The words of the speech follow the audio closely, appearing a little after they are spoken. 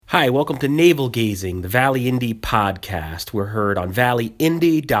Hi, welcome to Navel Gazing, the Valley Indy podcast. We're heard on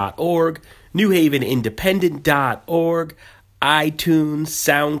valleyindy.org, newhavenindependent.org, iTunes,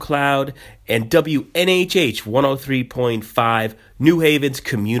 SoundCloud, and WNHH 103.5, New Haven's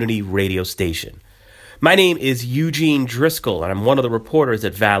community radio station. My name is Eugene Driscoll, and I'm one of the reporters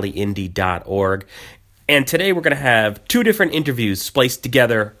at valleyindy.org. And today we're going to have two different interviews spliced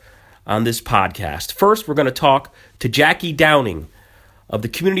together on this podcast. First, we're going to talk to Jackie Downing of the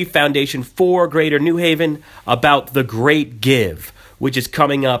Community Foundation for Greater New Haven about The Great Give, which is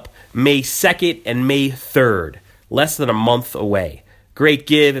coming up May 2nd and May 3rd, less than a month away. Great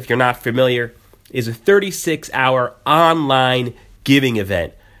Give, if you're not familiar, is a 36-hour online giving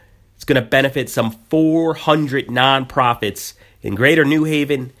event. It's going to benefit some 400 nonprofits in Greater New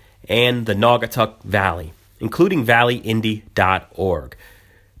Haven and the Naugatuck Valley, including valleyindy.org.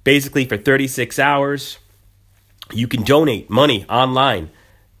 Basically, for 36 hours, you can donate money online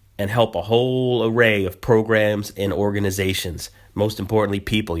and help a whole array of programs and organizations. Most importantly,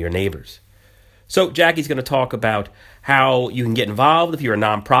 people, your neighbors. So Jackie's going to talk about how you can get involved if you're a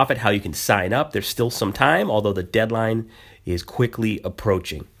nonprofit, how you can sign up. There's still some time, although the deadline is quickly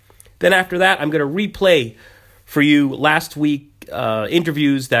approaching. Then after that, I'm going to replay for you last week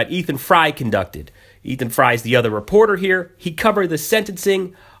interviews that Ethan Fry conducted. Ethan Fry's the other reporter here. He covered the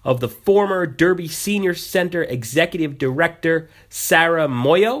sentencing of the former Derby Senior Center Executive Director, Sarah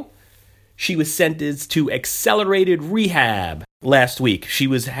Moyo. She was sentenced to accelerated rehab last week. She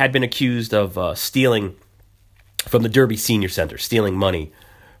had been accused of stealing from the Derby Senior Center, stealing money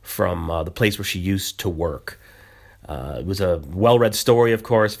from the place where she used to work. It was a well-read story, of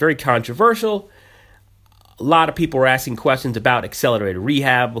course, very controversial. A lot of people were asking questions about accelerated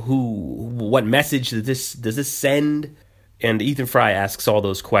rehab. What message does this send? And Ethan Fry asks all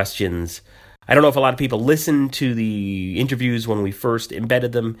those questions. I don't know if a lot of people listened to the interviews when we first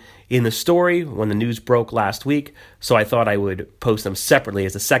embedded them in the story, when the news broke last week, so I thought I would post them separately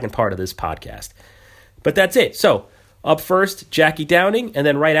as the second part of this podcast. But that's it. So, up first, Jackie Downing, and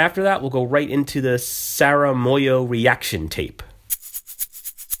then right after that, we'll go right into the Sarah Moyo reaction tape.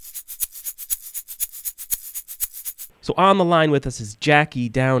 So on the line with us is Jackie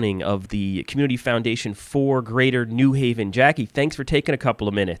Downing of the Community Foundation for Greater New Haven. Jackie, thanks for taking a couple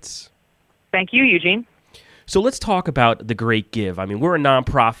of minutes. Thank you, Eugene. So let's talk about The Great Give. I mean, we're a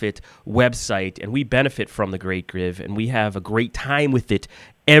nonprofit website, and we benefit from The Great Give, and we have a great time with it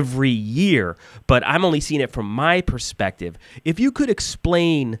every year. But I'm only seeing it from my perspective. If you could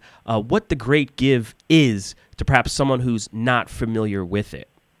explain what The Great Give is to perhaps someone who's not familiar with it.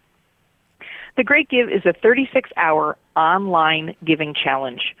 The Great Give is a 36-hour online giving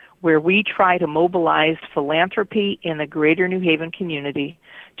challenge where we try to mobilize philanthropy in the Greater New Haven community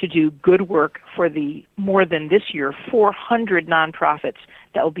to do good work for the more than this year 400 nonprofits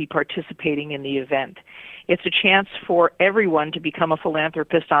that will be participating in the event. It's a chance for everyone to become a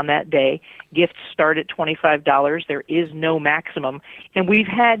philanthropist on that day. Gifts start at $25. There is no maximum. And we've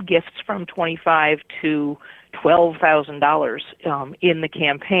had gifts from $25 to $12,000 in the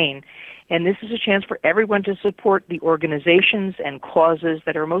campaign. And this is a chance for everyone to support the organizations and causes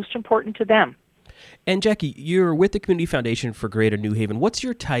that are most important to them. And Jackie, you're with the Community Foundation for Greater New Haven. What's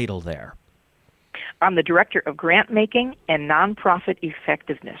your title there? I'm the Director of Grant Making and Nonprofit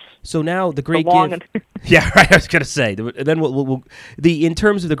Effectiveness. So now the Great Give. Yeah, right. I was going to say. Then we'll in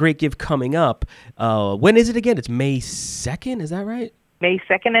terms of the Great Give coming up. When is it again? It's May 2nd. Is that right? May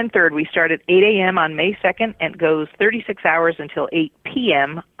 2nd and 3rd. We start at 8 a.m. on May 2nd and goes 36 hours until 8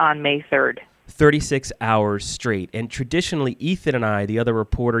 p.m. on May 3rd. 36 hours straight. And traditionally, Ethan and I, the other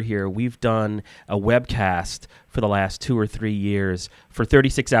reporter here, we've done a webcast for the last 2 or 3 years. For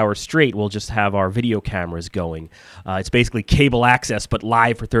 36 hours straight, we'll just have our video cameras going. It's basically cable access, but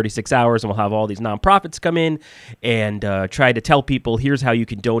live for 36 hours, and we'll have all these nonprofits come in and try to tell people, here's how you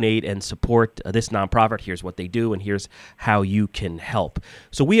can donate and support this nonprofit, here's what they do, and here's how you can help.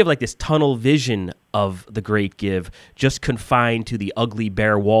 So we have like this tunnel vision of The Great Give, just confined to the ugly,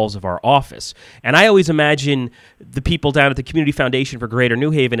 bare walls of our office. And I always imagine the people down at the Community Foundation for Greater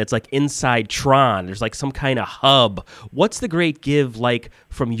New Haven, it's like inside Tron. There's like some kind of hub. What's The Great Give like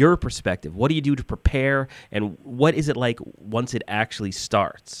from your perspective? What do you do to prepare, and what is it like once it actually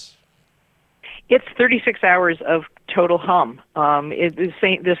starts? It's 36 hours of total hum. It's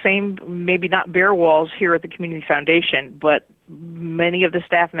the same, maybe not bare walls here at the Community Foundation, but many of the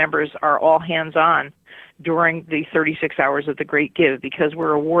staff members are all hands-on during the 36 hours of the Great Give, because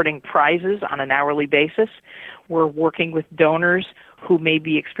we're awarding prizes on an hourly basis. We're working with donors who may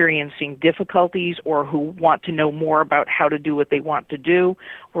be experiencing difficulties or who want to know more about how to do what they want to do.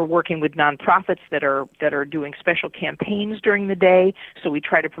 We're working with nonprofits that are doing special campaigns during the day, so we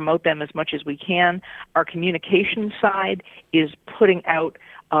try to promote them as much as we can. Our communication side is putting out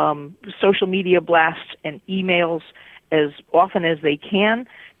social media blasts and emails as often as they can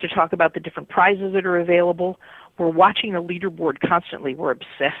to talk about the different prizes that are available. We're watching the leaderboard constantly. We're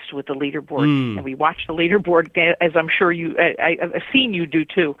obsessed with the leaderboard, and we watch the leaderboard, as I'm sure I've seen you do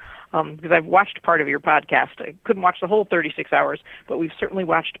too, because I've watched part of your podcast. I couldn't watch the whole 36 hours, but we've certainly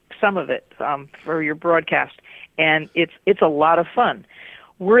watched some of it for your broadcast, and it's a lot of fun.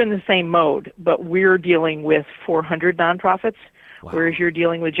 We're in the same mode, but we're dealing with 400 nonprofits, whereas you're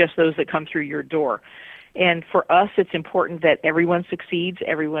dealing with just those that come through your door. And for us, it's important that everyone succeeds,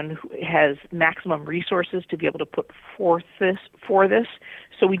 everyone has maximum resources to be able to put forth for this.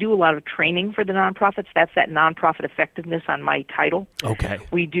 So we do a lot of training for the nonprofits. That's that nonprofit effectiveness on my title. Okay.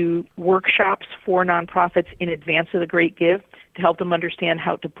 We do workshops for nonprofits in advance of the Great Give to help them understand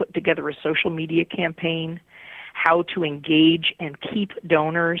how to put together a social media campaign, how to engage and keep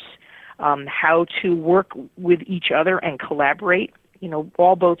donors, how to work with each other and collaborate.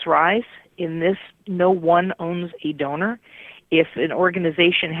 All boats rise. In this, no one owns a donor. If an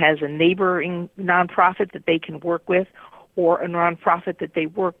organization has a neighboring nonprofit that they can work with, or a nonprofit that they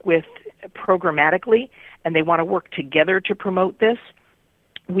work with programmatically, and they want to work together to promote this,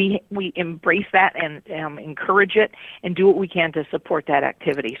 we embrace that and encourage it and do what we can to support that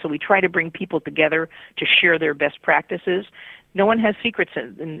activity. So we try to bring people together to share their best practices. No one has secrets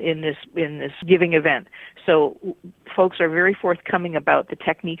in this giving event. So folks are very forthcoming about the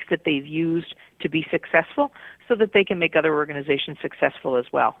techniques that they've used to be successful so that they can make other organizations successful as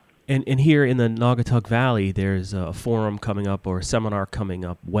well. And here in the Naugatuck Valley, there's a forum coming up or a seminar coming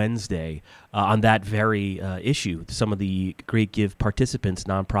up Wednesday on that very issue. Some of the Great Give participants,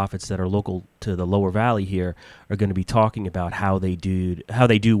 nonprofits that are local to the Lower Valley here, are going to be talking about how they do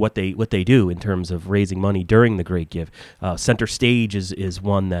what they do in terms of raising money during the Great Give. Center Stage is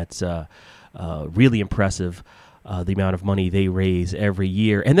one that's really impressive. The amount of money they raise every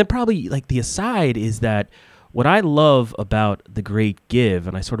year, and then probably like the aside is that. What I love about the Great Give,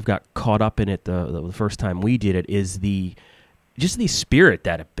 and I sort of got caught up in it the first time we did it, is the spirit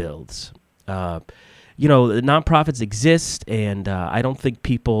that it builds. The nonprofits exist, and I don't think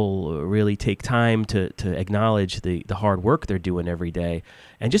people really take time to acknowledge the hard work they're doing every day,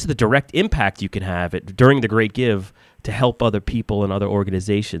 and just the direct impact you can have during the Great Give to help other people and other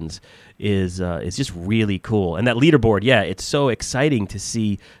organizations is just really cool. And that leaderboard, it's so exciting to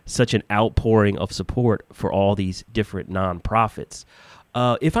see such an outpouring of support for all these different nonprofits.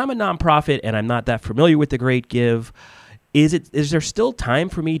 If I'm a nonprofit and I'm not that familiar with the Great Give, is there still time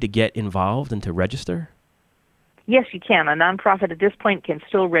for me to get involved and to register? Yes, you can. A nonprofit at this point can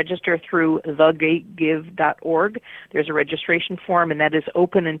still register through thegreatgive.org. There's a registration form, and that is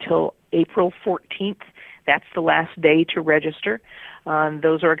open until April 14th. That's the last day to register.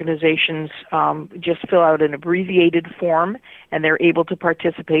 Those organizations just fill out an abbreviated form, and they're able to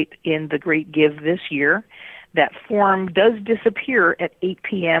participate in the Great Give this year. That form does disappear at 8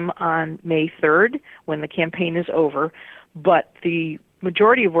 p.m. on May 3rd when the campaign is over, but the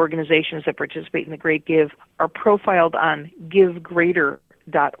majority of organizations that participate in the Great Give are profiled on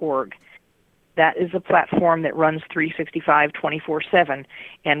givegreater.org. That is a platform that runs 365, 24/7,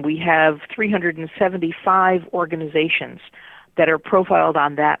 and we have 375 organizations that are profiled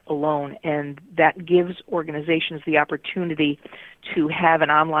on that alone, and that gives organizations the opportunity to have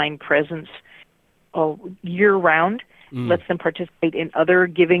an online presence year-round, lets them participate in other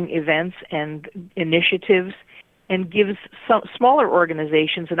giving events and initiatives, and gives some smaller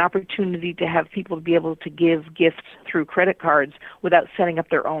organizations an opportunity to have people to be able to give gifts through credit cards without setting up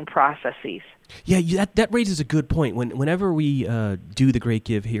their own processes. Yeah, that raises a good point. Whenever we do the Great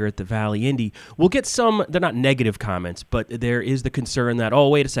Give here at the Valley Indy, we'll get some, they're not negative comments, but there is the concern that, oh,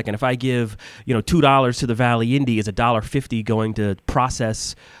 wait a second, if I give $2 to the Valley Indy, is $1.50 going to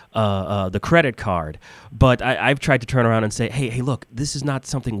process the credit card? But I've tried to turn around and say, hey, look, this is not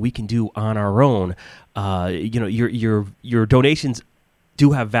something we can do on our own. Your donations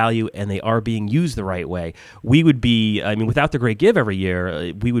do have value, and they are being used the right way. We would be, without the Great Give every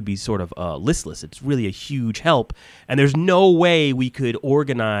year, we would be sort of listless. It's really a huge help, and there's no way we could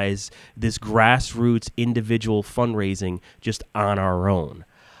organize this grassroots individual fundraising just on our own.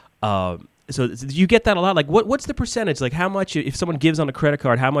 So you get that a lot. Like, what's the percentage? Like, how much, if someone gives on a credit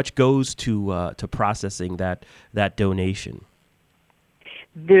card, how much goes to processing that donation?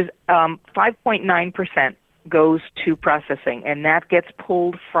 There's 5.9% goes to processing, and that gets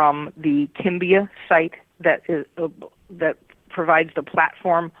pulled from the Kimbia site that provides the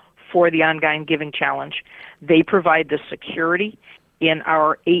platform for the Ongoing Giving Challenge. They provide the security. In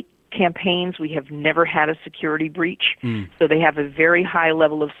our 8 campaigns, we have never had a security breach, so they have a very high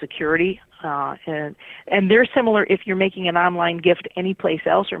level of security. And they're similar if you're making an online gift anyplace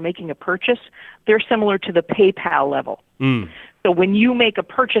else or making a purchase. They're similar to the PayPal level. So when you make a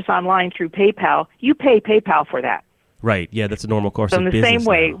purchase online through PayPal, you pay PayPal for that. Right. Yeah, that's a normal course of business. So business. in the same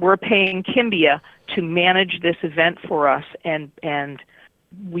way, now. we're paying Kimbia to manage this event for us, and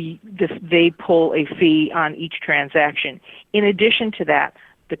they pull a fee on each transaction. In addition to that,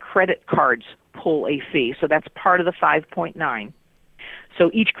 the credit cards pull a fee. So that's part of the 5.9.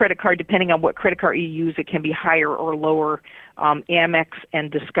 So each credit card, depending on what credit card you use, it can be higher or lower. Amex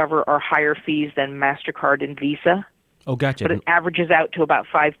and Discover are higher fees than MasterCard and Visa. Oh, gotcha. But it averages out to about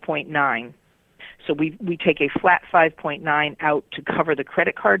 5.9. So we take a flat 5.9 out to cover the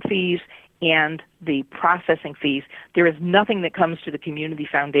credit card fees and the processing fees. There is nothing that comes to the Community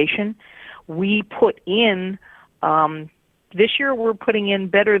Foundation. We put in, this year we're putting in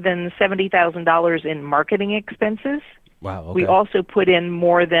better than $70,000 in marketing expenses. Wow. Okay. We also put in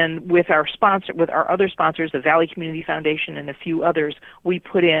more than with our other sponsors, the Valley Community Foundation and a few others. We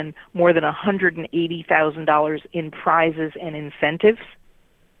put in more than $180,000 in prizes and incentives.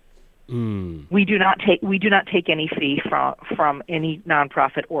 We do not take any fee from any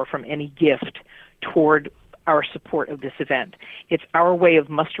nonprofit or from any gift toward our support of this event. It's our way of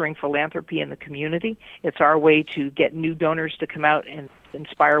mustering philanthropy in the community. It's our way to get new donors to come out and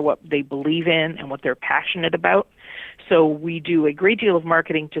inspire what they believe in and what they're passionate about. So we do a great deal of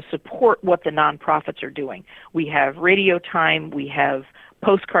marketing to support what the nonprofits are doing. We have radio time, we have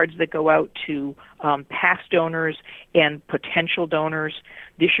postcards that go out to past donors and potential donors.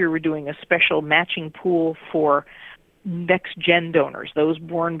 This year we're doing a special matching pool for next-gen donors, those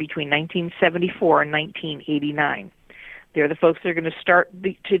born between 1974 and 1989. They're the folks that are going to start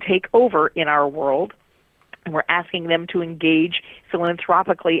to take over in our world, and we're asking them to engage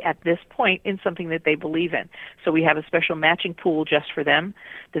philanthropically at this point in something that they believe in. So we have a special matching pool just for them.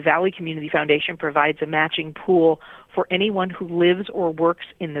 The Valley Community Foundation provides a matching pool for anyone who lives or works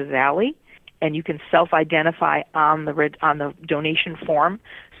in the Valley, and you can self-identify on the donation form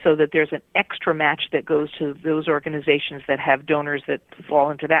so that there's an extra match that goes to those organizations that have donors that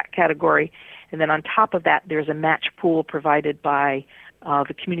fall into that category. And then on top of that, there's a match pool provided by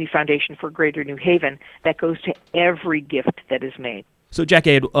the Community Foundation for Greater New Haven that goes to every gift that is made. So,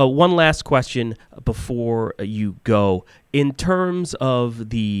 Jackie, I had one last question before you go. In terms of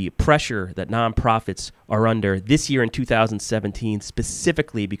the pressure that nonprofits are under this year in 2017,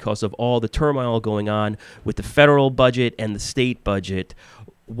 specifically because of all the turmoil going on with the federal budget and the state budget,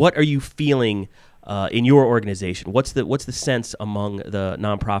 what are you feeling in your organization? What's the sense among the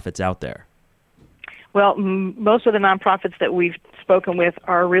nonprofits out there? Well, most of the nonprofits that we've spoken with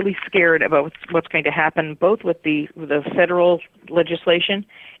are really scared about what's going to happen, both with the federal legislation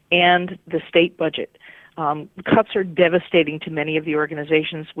and the state budget. Cuts are devastating to many of the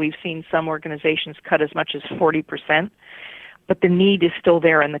organizations. We've seen some organizations cut as much as 40%, but the need is still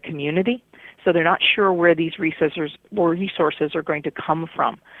there in the community, so they're not sure where these resources are going to come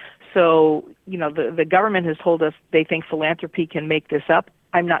from. So, the government has told us they think philanthropy can make this up.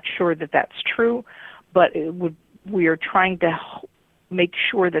 I'm not sure that that's true, but we are trying to make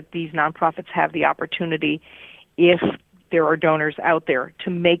sure that these nonprofits have the opportunity, if there are donors out there, to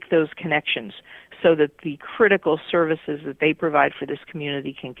make those connections so that the critical services that they provide for this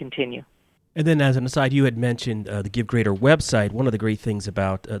community can continue. And then as an aside, you had mentioned the Give Greater website. One of the great things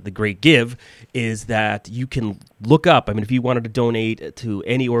about the Great Give is that you can look up. I mean, if you wanted to donate to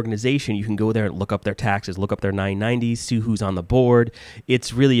any organization, you can go there and look up their taxes, look up their 990s, see who's on the board.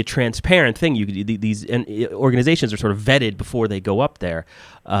 It's really a transparent thing. These organizations are sort of vetted before they go up there.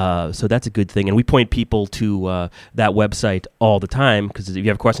 So that's a good thing. And we point people to that website all the time, because if you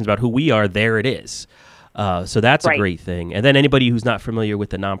have questions about who we are, there it is. So that's right. A great thing. And then anybody who's not familiar with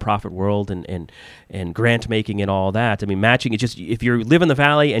the nonprofit world and grant making and all that, I mean, matching, it's just, if you live in the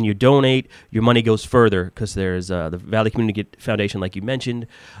Valley and you donate, your money goes further, because there's the Valley Community Foundation, like you mentioned,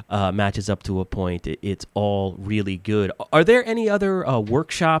 matches up to a point. It's all really good. Are there any other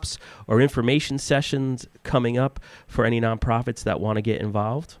workshops or information sessions coming up for any nonprofits that want to get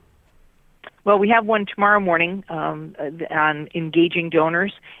involved? Well, we have one tomorrow morning on engaging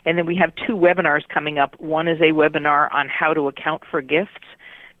donors, and then we have 2 webinars coming up. One is a webinar on how to account for gifts,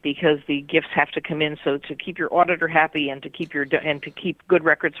 because the gifts have to come in. So to keep your auditor happy and to keep good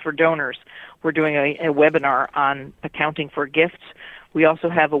records for donors, we're doing a webinar on accounting for gifts. We also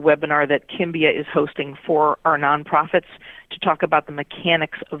have a webinar that Kimbia is hosting for our nonprofits to talk about the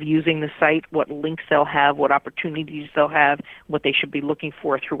mechanics of using the site, what links they'll have, what opportunities they'll have, what they should be looking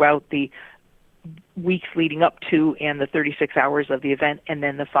for throughout the weeks leading up to and the 36 hours of the event, and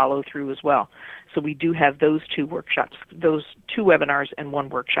then the follow-through as well. So we do have those two workshops, those two webinars and one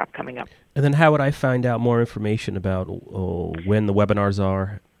workshop coming up. And then how would I find out more information about when the webinars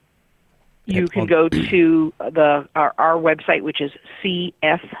are? You can go to our website, which is cfgnh.org,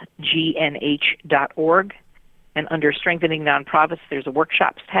 and under Strengthening Nonprofits, there's a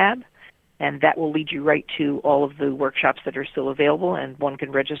Workshops tab, and that will lead you right to all of the workshops that are still available, and one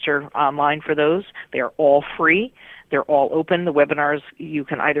can register online for those. They are all free. They're all open. The webinars, you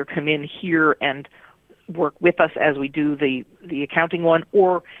can either come in here and work with us as we do the accounting one,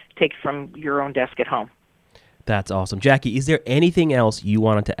 or take from your own desk at home. That's awesome. Jackie, is there anything else you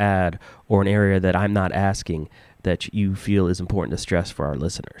wanted to add, or an area that I'm not asking that you feel is important to stress for our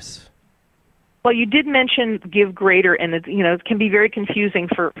listeners? Well, you did mention Give Greater, and it can be very confusing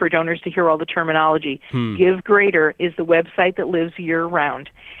for donors to hear all the terminology. Give Greater is the website that lives year-round,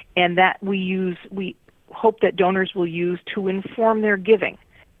 and that we hope that donors will use to inform their giving.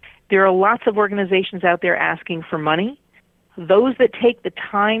 There are lots of organizations out there asking for money. Those that take the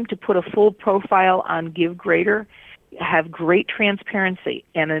time to put a full profile on Give Greater have great transparency,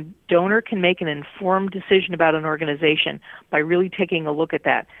 and a donor can make an informed decision about an organization by really taking a look at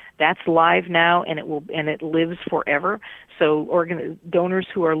that. That's live now, and it lives forever. So donors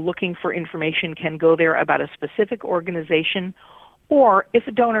who are looking for information can go there about a specific organization, or if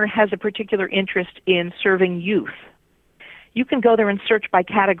a donor has a particular interest in serving youth, you can go there and search by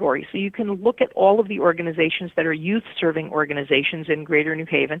category. So you can look at all of the organizations that are youth-serving organizations in Greater New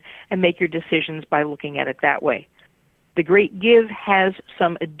Haven and make your decisions by looking at it that way. The Great Give has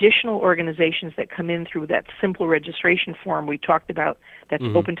some additional organizations that come in through that simple registration form we talked about that's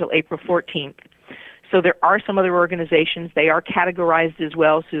open till April 14th. So there are some other organizations. They are categorized as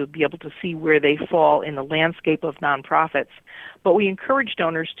well, so you'll be able to see where they fall in the landscape of nonprofits. But we encourage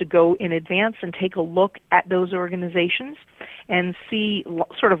donors to go in advance and take a look at those organizations and see,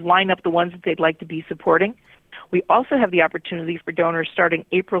 sort of line up the ones that they'd like to be supporting. We also have the opportunity for donors starting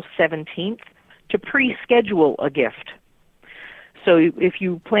April 17th to pre-schedule a gift. So if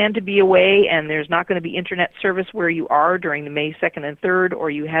you plan to be away and there's not going to be internet service where you are during the May 2nd and 3rd, or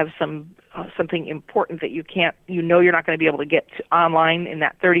you have something important that you're not going to be able to get online in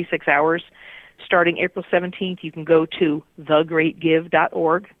that 36 hours, starting April 17th, you can go to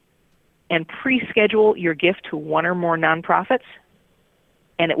thegreatgive.org and pre-schedule your gift to one or more nonprofits,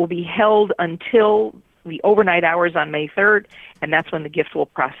 and it will be held until the overnight hours on May 3rd, and that's when the gift will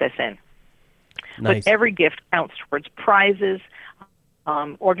process in. Nice. But every gift counts towards prizes.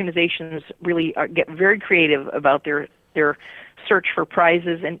 Organizations really get very creative about their search for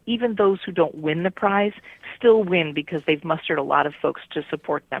prizes, and even those who don't win the prize still win because they've mustered a lot of folks to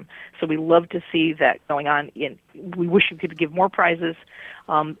support them. So we love to see that going on. We wish we could give more prizes.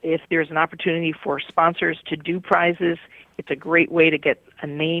 If there's an opportunity for sponsors to do prizes, it's a great way to get a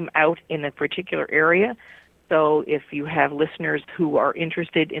name out in a particular area. So if you have listeners who are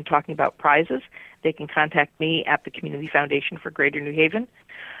interested in talking about prizes, they can contact me at the Community Foundation for Greater New Haven.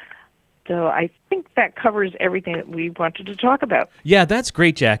 So I think that covers everything that we wanted to talk about. Yeah, that's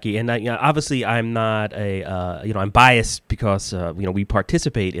great, Jackie. And obviously, I'm not I'm biased because we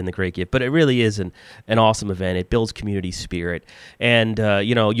participate in the Great Give, but it really is an awesome event. It builds community spirit, and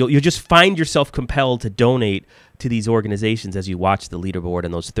you'll just find yourself compelled to donate to these organizations as you watch the leaderboard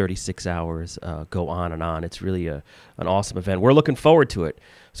and those 36 hours go on and on. It's really an awesome event. We're looking forward to it.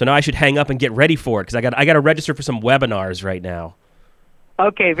 So now I should hang up and get ready for it because I got to register for some webinars right now.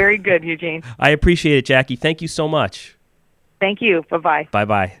 Okay, very good, Eugene. I appreciate it, Jackie. Thank you so much. Thank you. Bye-bye.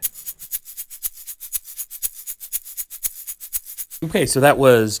 Bye-bye. Okay, so that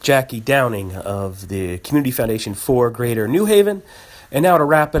was Jackie Downing of the Community Foundation for Greater New Haven. And now to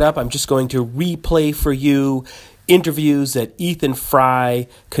wrap it up, I'm just going to replay for you interviews that Ethan Fry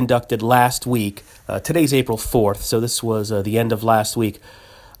conducted last week. Today's April 4th, so this was the end of last week.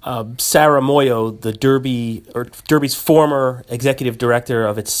 Sarah Moyo, the Derby's former executive director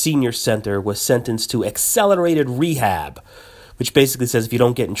of its senior center, was sentenced to accelerated rehab, which basically says if you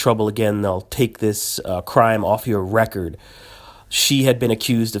don't get in trouble again, they'll take this crime off your record. She had been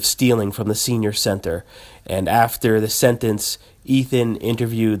accused of stealing from the senior center, and after the sentence, Ethan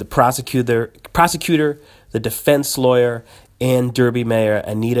interviewed the prosecutor, the defense lawyer, and Derby Mayor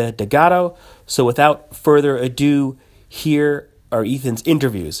Anita Delgado. So without further ado, here are Ethan's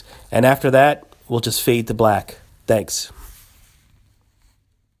interviews. And after that, we'll just fade to black. Thanks.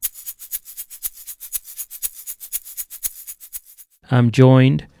 I'm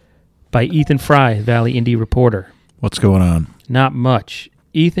joined by Ethan Fry, Valley Indy reporter. What's going on? Not much.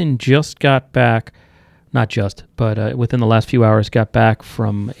 Ethan just got back, not just, but within the last few hours, got back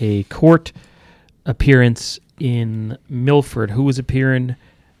from a court appearance in Milford. Who was appearing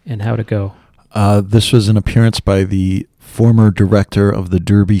and how'd it go? This was an appearance by the former director of the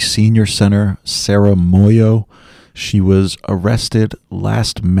Derby Senior Center, Sarah Moyo. She was arrested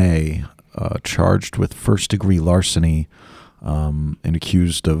last May, charged with first-degree larceny and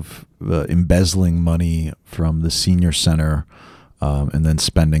accused of embezzling money from the senior center and then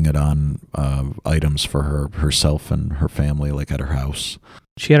spending it on items for herself and her family, like at her house.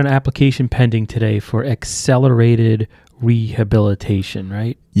 She had an application pending today for accelerated rehabilitation,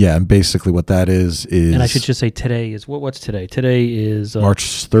 right? Yeah, and basically what that is... And I should just say today is... What's today? Today is... March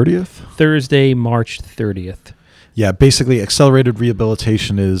 30th? Thursday, March 30th. Yeah, basically accelerated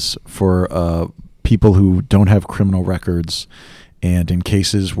rehabilitation is for people who don't have criminal records, and in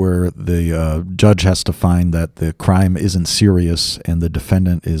cases where the judge has to find that the crime isn't serious and the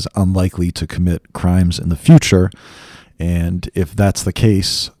defendant is unlikely to commit crimes in the future. And if that's the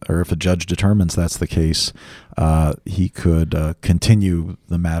case, or if a judge determines that's the case, he could continue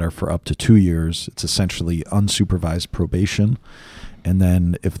the matter for up to 2 years. It's essentially unsupervised probation. And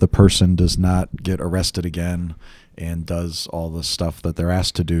then if the person does not get arrested again and does all the stuff that they're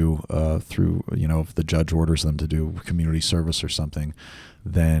asked to do through, if the judge orders them to do community service or something,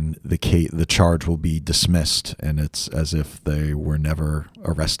 then the charge will be dismissed, and it's as if they were never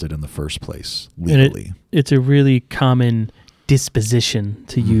arrested in the first place legally. It's a really common disposition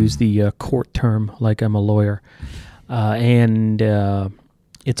to use the court term, like I'm a lawyer, and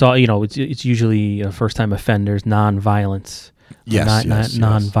it's all it's usually first-time offenders, non-violence. Yes,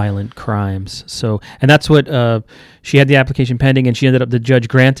 non-violent crimes. So, and that's what she had the application pending, and the judge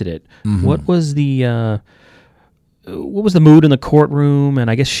granted it. Mm-hmm. What was the mood in the courtroom? And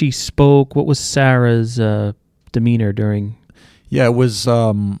I guess she spoke. What was Sarah's demeanor during? Yeah, it was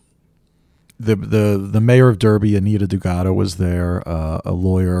the mayor of Derby, Anita Dugatto, was there. A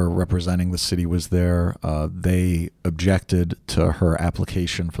lawyer representing the city was there. They objected to her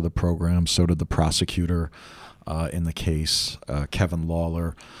application for the program. So did the prosecutor. In the case, Kevin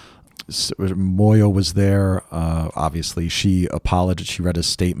Lawler. Moyo was there. Obviously, she apologized. She read a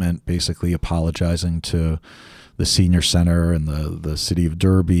statement basically apologizing to the senior center and the city of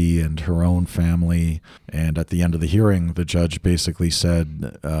Derby and her own family. And at the end of the hearing, the judge basically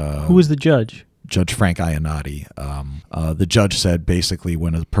said... Who was the judge? Judge Frank Iannotti. The judge said basically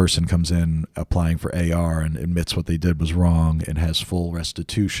when a person comes in applying for AR and admits what they did was wrong and has full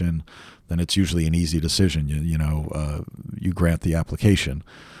restitution, then it's usually an easy decision. You grant the application.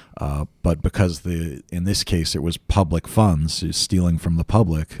 But because in this case it was public funds, stealing from the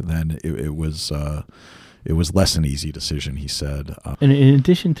public, then it was less an easy decision, he said. And in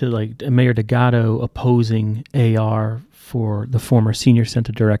addition to Mayor Dugatto opposing AR for the former senior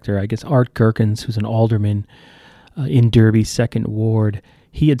center director, I guess Art Gerkens, who's an alderman in Derby's 2nd Ward,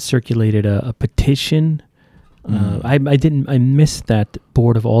 he had circulated a petition. I missed that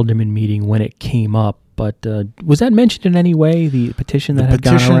Board of Aldermen meeting when it came up, but was that mentioned in any way? The petition that had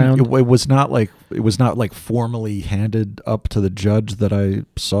gone around. It was not like formally handed up to the judge that I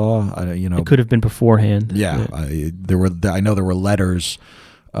saw. It could have been beforehand. Yeah, I know there were letters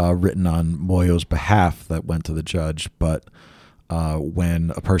written on Moyo's behalf that went to the judge, but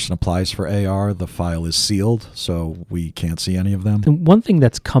when a person applies for AR, the file is sealed, so we can't see any of them. The one thing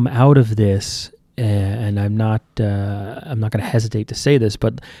that's come out of this. And I'm not going to hesitate to say this,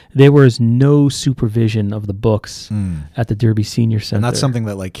 but there was no supervision of the books at the Derby Senior Center. And that's something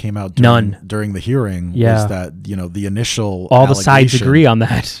that came out during the hearing. Yeah. Was that the initial all the sides agree on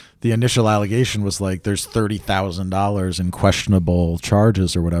that. The initial allegation was there's $30,000 in questionable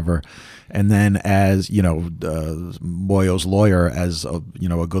charges or whatever. And then as, Moyo's lawyer, as a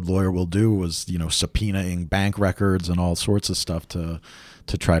good lawyer will do, was, subpoenaing bank records and all sorts of stuff to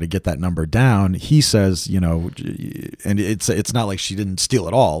try to get that number down. He says, and it's not like she didn't steal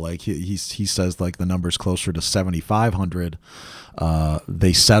it all. He says the number's closer to 7,500.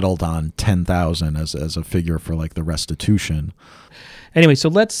 They settled on 10,000 as a figure for the restitution. Anyway, so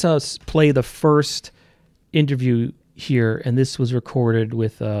let's play the first interview here, and this was recorded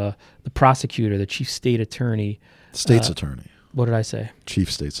with the prosecutor, the chief state attorney. State's attorney. What did I say? Chief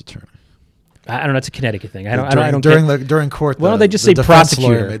state's attorney. I don't know. It's a Connecticut thing. During court. Why don't they just say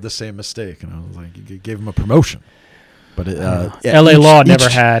prosecutor? Lawyer made the same mistake, and I was you gave him a promotion. But L.A. law never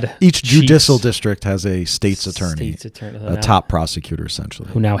had. Each judicial district has a state's attorney, a top prosecutor, essentially,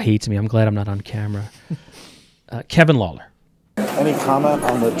 who now hates me. I'm glad I'm not on camera. Kevin Lawler. Any comment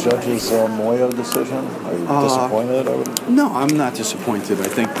on the judge's Moyo decision? Are you disappointed? No, I'm not disappointed. I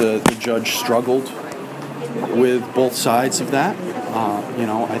think the judge struggled with both sides of that.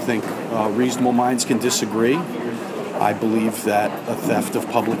 I think reasonable minds can disagree. I believe that a theft of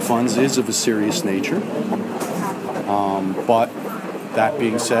public funds is of a serious nature. But that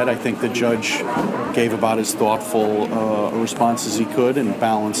being said, I think the judge gave about as thoughtful a response as he could and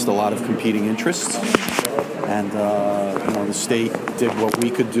balanced a lot of competing interests. And the state did what we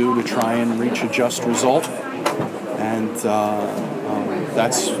could do to try and reach a just result. And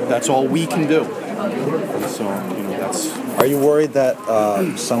that's all we can do. So, that's... Are you worried that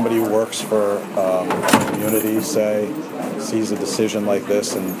somebody who works for a community, say, sees a decision like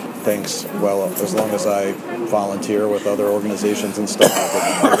this and thinks, well, as long as I volunteer with other organizations and stuff,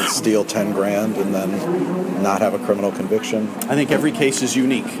 I can steal 10 grand and then not have a criminal conviction? I think every case is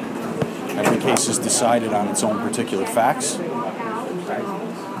unique. Every case is decided on its own particular facts.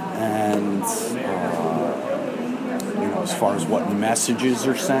 And, as far as what messages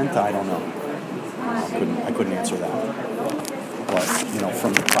are sent, I don't know. I couldn't answer that. But,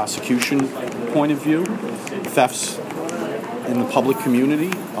 from the prosecution point of view, thefts in the public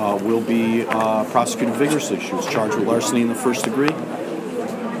community will be prosecuted vigorously. She was charged with larceny in the first degree,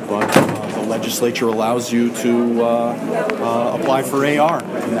 but the legislature allows you to apply for AR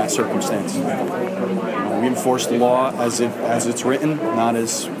in that circumstance. We enforce the law as it's written, not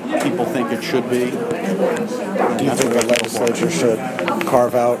as people think it should be. Do you think the legislature should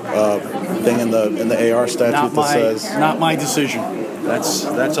carve out a thing in the AR statute that says... Not my decision.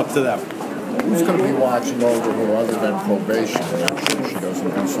 That's up to them. Who's going to be watching over her other than probation to make sure she doesn't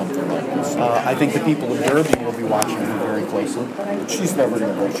do something like this? I think the people of Derby will be watching her very closely. But she's never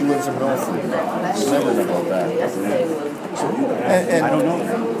going to go. She lives in Milford. She's never going to go back. And I don't know.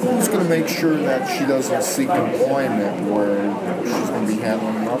 Who's going to make sure that she doesn't seek employment where she's going to be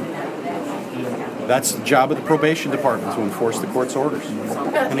handling up? That's the job of the probation department, to enforce the court's orders.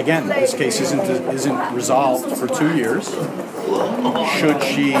 And again, this case isn't resolved for 2 years. Should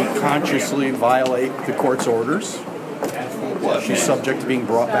she consciously violate the court's orders, she's subject to being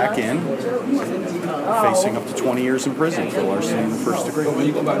brought back in, facing up to 20 years in prison for larceny in the first degree. I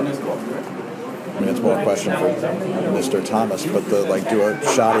mean, it's more a question for Mr. Thomas, but do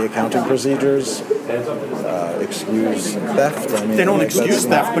shoddy accounting procedures excuse theft? I mean, they don't excuse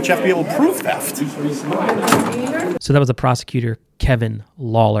theft, but you have to be able to prove theft. So that was the prosecutor, Kevin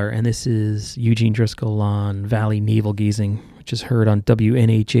Lawler, and this is Eugene Driscoll on Valley Navel Gazing, which is heard on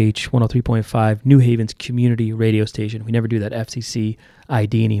WNHH 103.5, New Haven's community radio station. We never do that FCC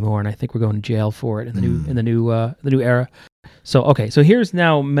ID anymore, and I think we're going to jail for it in the new era. So here's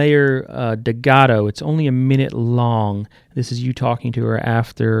now Mayor Delgado. It's only a minute long. This is you talking to her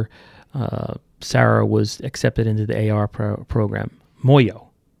after Sarah was accepted into the AR program. Moyo.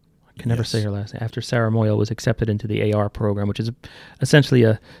 I can never say her last name. After Sarah Moyo was accepted into the AR program, which is essentially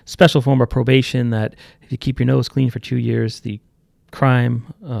a special form of probation that if you keep your nose clean for 2 years, the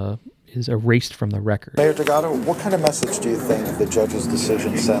crime is erased from the record. Mayor Delgado, what kind of message do you think the judge's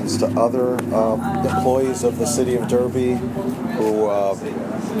decision sends to other employees of the city of Derby who,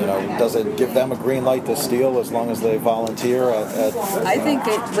 does it give them a green light to steal as long as they volunteer? I think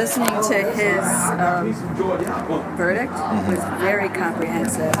listening to his verdict was very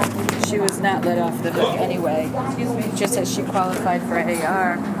comprehensive. She was not let off the hook anyway. Just as she qualified for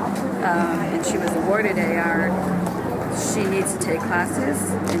AR and she was awarded AR, she needs to take classes,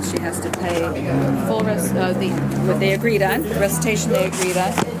 and she has to pay full what they agreed on, the recitation they agreed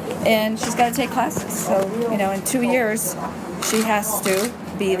on, and she's got to take classes. So, in 2 years, she has to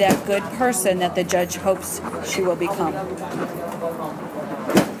be that good person that the judge hopes she will become.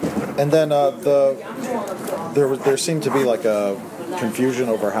 And then there seemed to be a confusion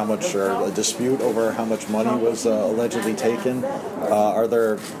over how much, or a dispute over how much money was allegedly taken. Are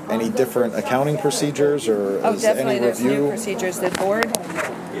there any different accounting procedures, or is definitely any there's review? New procedures. The board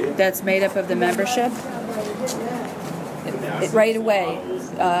that's made up of the membership right away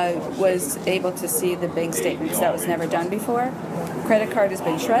was able to see the bank statements. That was never done before. Credit card has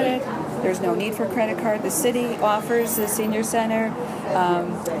been shredded. There's no need for credit card. The city offers the senior center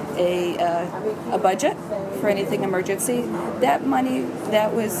a budget for anything emergency. That money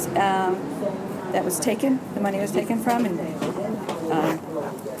that was taken, the money was taken from, and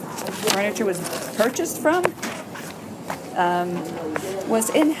furniture was purchased from, was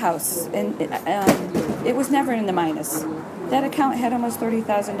in-house, and it was never in the minus. That account had almost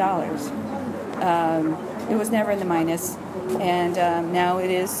 $30,000. It was never in the minus, and now it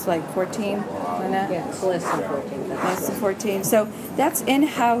is like 14. Yeah, it's less than 14. Less than 14. So that's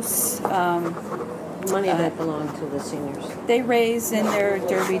in-house money that belonged to the seniors. They raise in their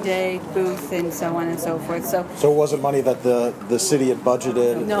Derby Day booth and so on and so forth. So it wasn't money that the city had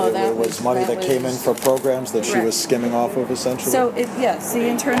budgeted? No, it was money that came in for programs that she was skimming off of, essentially? So, yes, the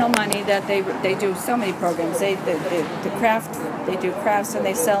internal money that they do so many programs. The craft, they do crafts and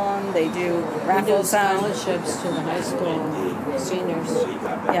they sell them. They do raffles on. Scholarships to the high school seniors.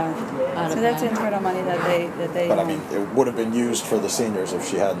 Yeah. So that's internal money that they. But I mean, it would have been used for the seniors if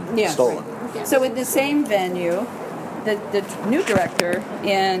she hadn't stolen it. So in the same venue, the new director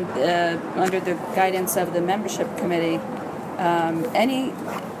and under the guidance of the membership committee, any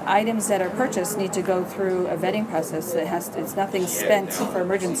items that are purchased need to go through a vetting process. It's nothing spent for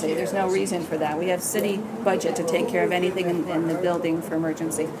emergency. There's no reason for that. We have city budget to take care of anything in the building for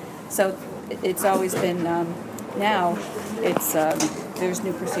emergency. So it's always been. Now it's there's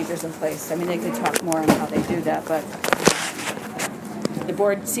new procedures in place. I mean, they could talk more on how they do that, but the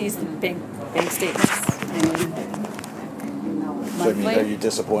board sees the bank statements. So are you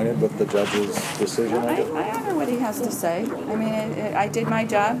disappointed with the judge's decision? I honor what he has to say. I mean, I did my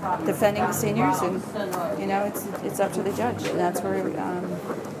job defending the seniors, and it's up to the judge. And that's where.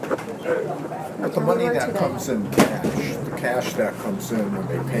 But the money that comes in the cash that comes in when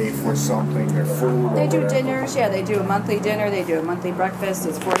they pay for something, their food. They do dinners. Yeah, they do a monthly dinner. They do a monthly breakfast.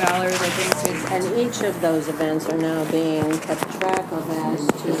 It's $4, I think. And each of those events are now being kept track of as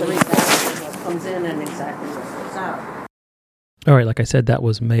to exactly what comes in and exactly what goes out. All right, like I said, that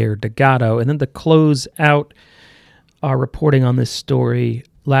was Mayor D'Agato. And then to close out our reporting on this story,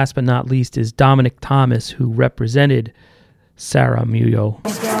 last but not least, is Dominic Thomas, who represented Sarah Muyo.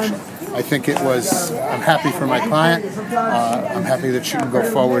 I think I'm happy for my client. I'm happy that she can go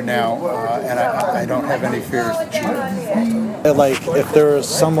forward now, and I don't have any fears that she will. Like, if there is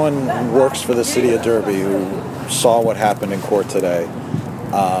someone who works for the city of Derby who saw what happened in court today,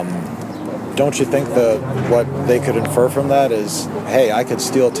 don't you think that what they could infer from that is, hey, I could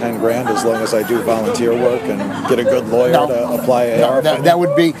steal $10,000 as long as I do volunteer work and get a good lawyer to apply AR? That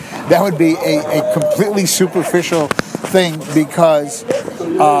would be a completely superficial thing, because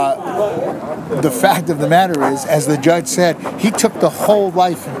the fact of the matter is, as the judge said, he took the whole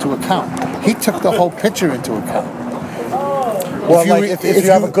life into account. He took the whole picture into account. Well, if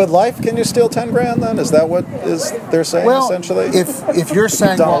you have a good life, can you steal $10,000 then? Is that what they're saying, essentially? If you're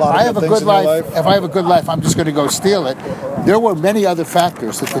saying, well, I have a good life, if I have a good life, I'm just going to go steal it. There were many other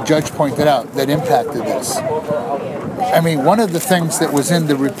factors that the judge pointed out that impacted this. I mean, one of the things that was in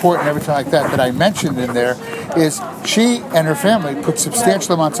the report and everything like that I mentioned in there is she and her family put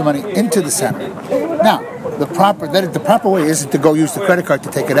substantial amounts of money into the center. Now, the proper way isn't to go use the credit card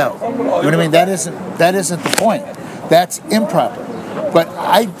to take it out. You know what I mean? That isn't the point. That's improper. But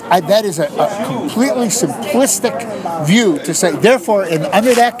that is a completely simplistic view to say, therefore,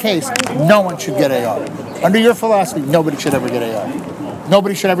 under that case, no one should get AR. Under your philosophy, nobody should ever get AR.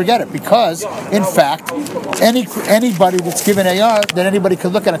 Nobody should ever get it, because, in fact, anybody that's given AR, that anybody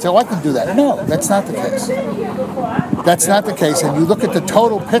could look at and say, oh, I can do that. No, that's not the case. That's not the case. And you look at the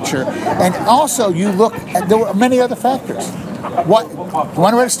total picture, and also you look at, there were many other factors. You want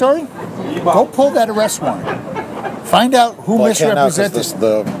to read a story? Go pull that arrest warrant. Find out who misrepresented.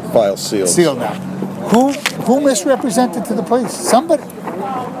 The file's sealed. Sealed now. Who misrepresented to the police? Somebody.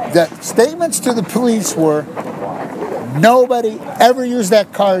 The statements to the police were, nobody ever used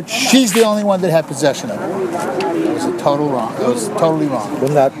that card. She's the only one that had possession of it. It was totally wrong.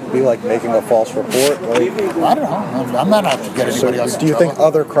 Wouldn't that be like making a false report? Like, I don't know. I'm not out to get anybody else in trouble. Do you think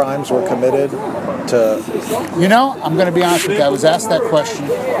other crimes were committed to... You know, I'm going to be honest with you. I was asked that question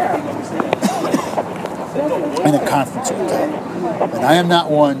in a conference one day. And I am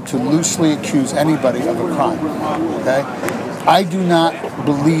not one to loosely accuse anybody of a crime. Okay? I do not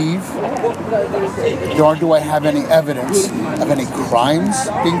believe, nor do I have any evidence of any crimes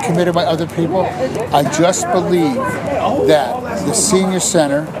being committed by other people. I just believe that the senior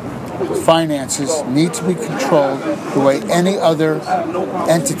center finances need to be controlled the way any other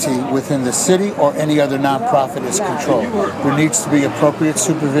entity within the city or any other nonprofit is controlled. There needs to be appropriate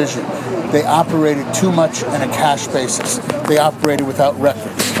supervision. They operated too much on a cash basis. They operated without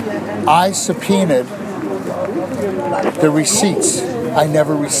records. I subpoenaed the receipts. I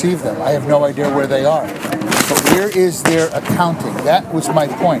never received them. I have no idea where they are. But where is their accounting? That was my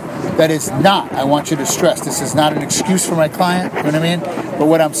point. That is not, I want you to stress, this is not an excuse for my client, you know what I mean? But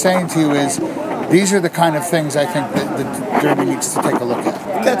what I'm saying to you is, These are the kind of things I think that the Derby needs to take a look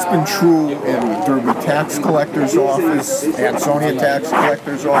at. That's been true in the Derby tax collector's office, Ansonia tax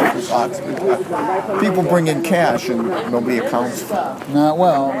collector's office, Oxford. People bring in cash and nobody accounts for it.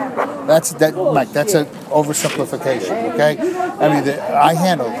 Well, Mike. That's an oversimplification. Okay, I mean, I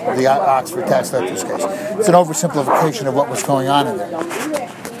handled the Oxford tax collector's case. It's an oversimplification of what was going on in there.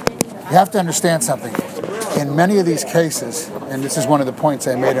 You have to understand something. In many of these cases, and this is one of the points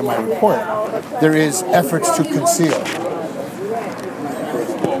I made in my report, there is efforts to conceal.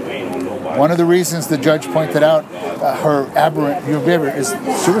 One of the reasons the judge pointed out her aberrant behavior is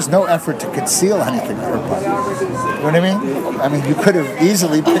there was no effort to conceal anything on her part. You know what I mean? I mean, you could have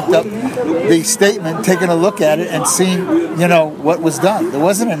easily picked up the statement, taken a look at it, and seen, what was done. There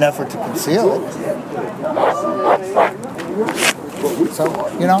wasn't an effort to conceal it.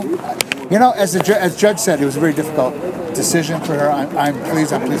 So, as Judge said, it was a very difficult decision for her. I'm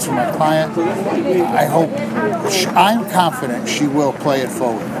pleased for my client. I'm confident she will play it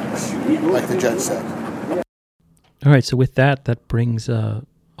forward, like the judge said. All right, so with that brings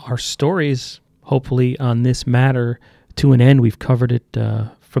our stories, hopefully, on this matter to an end. We've covered it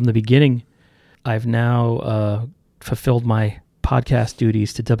from the beginning. I've now fulfilled my podcast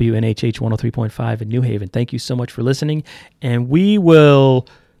duties to WNHH 103.5 in New Haven. Thank you so much for listening, and we will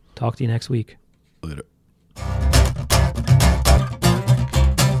talk to you next week. Later.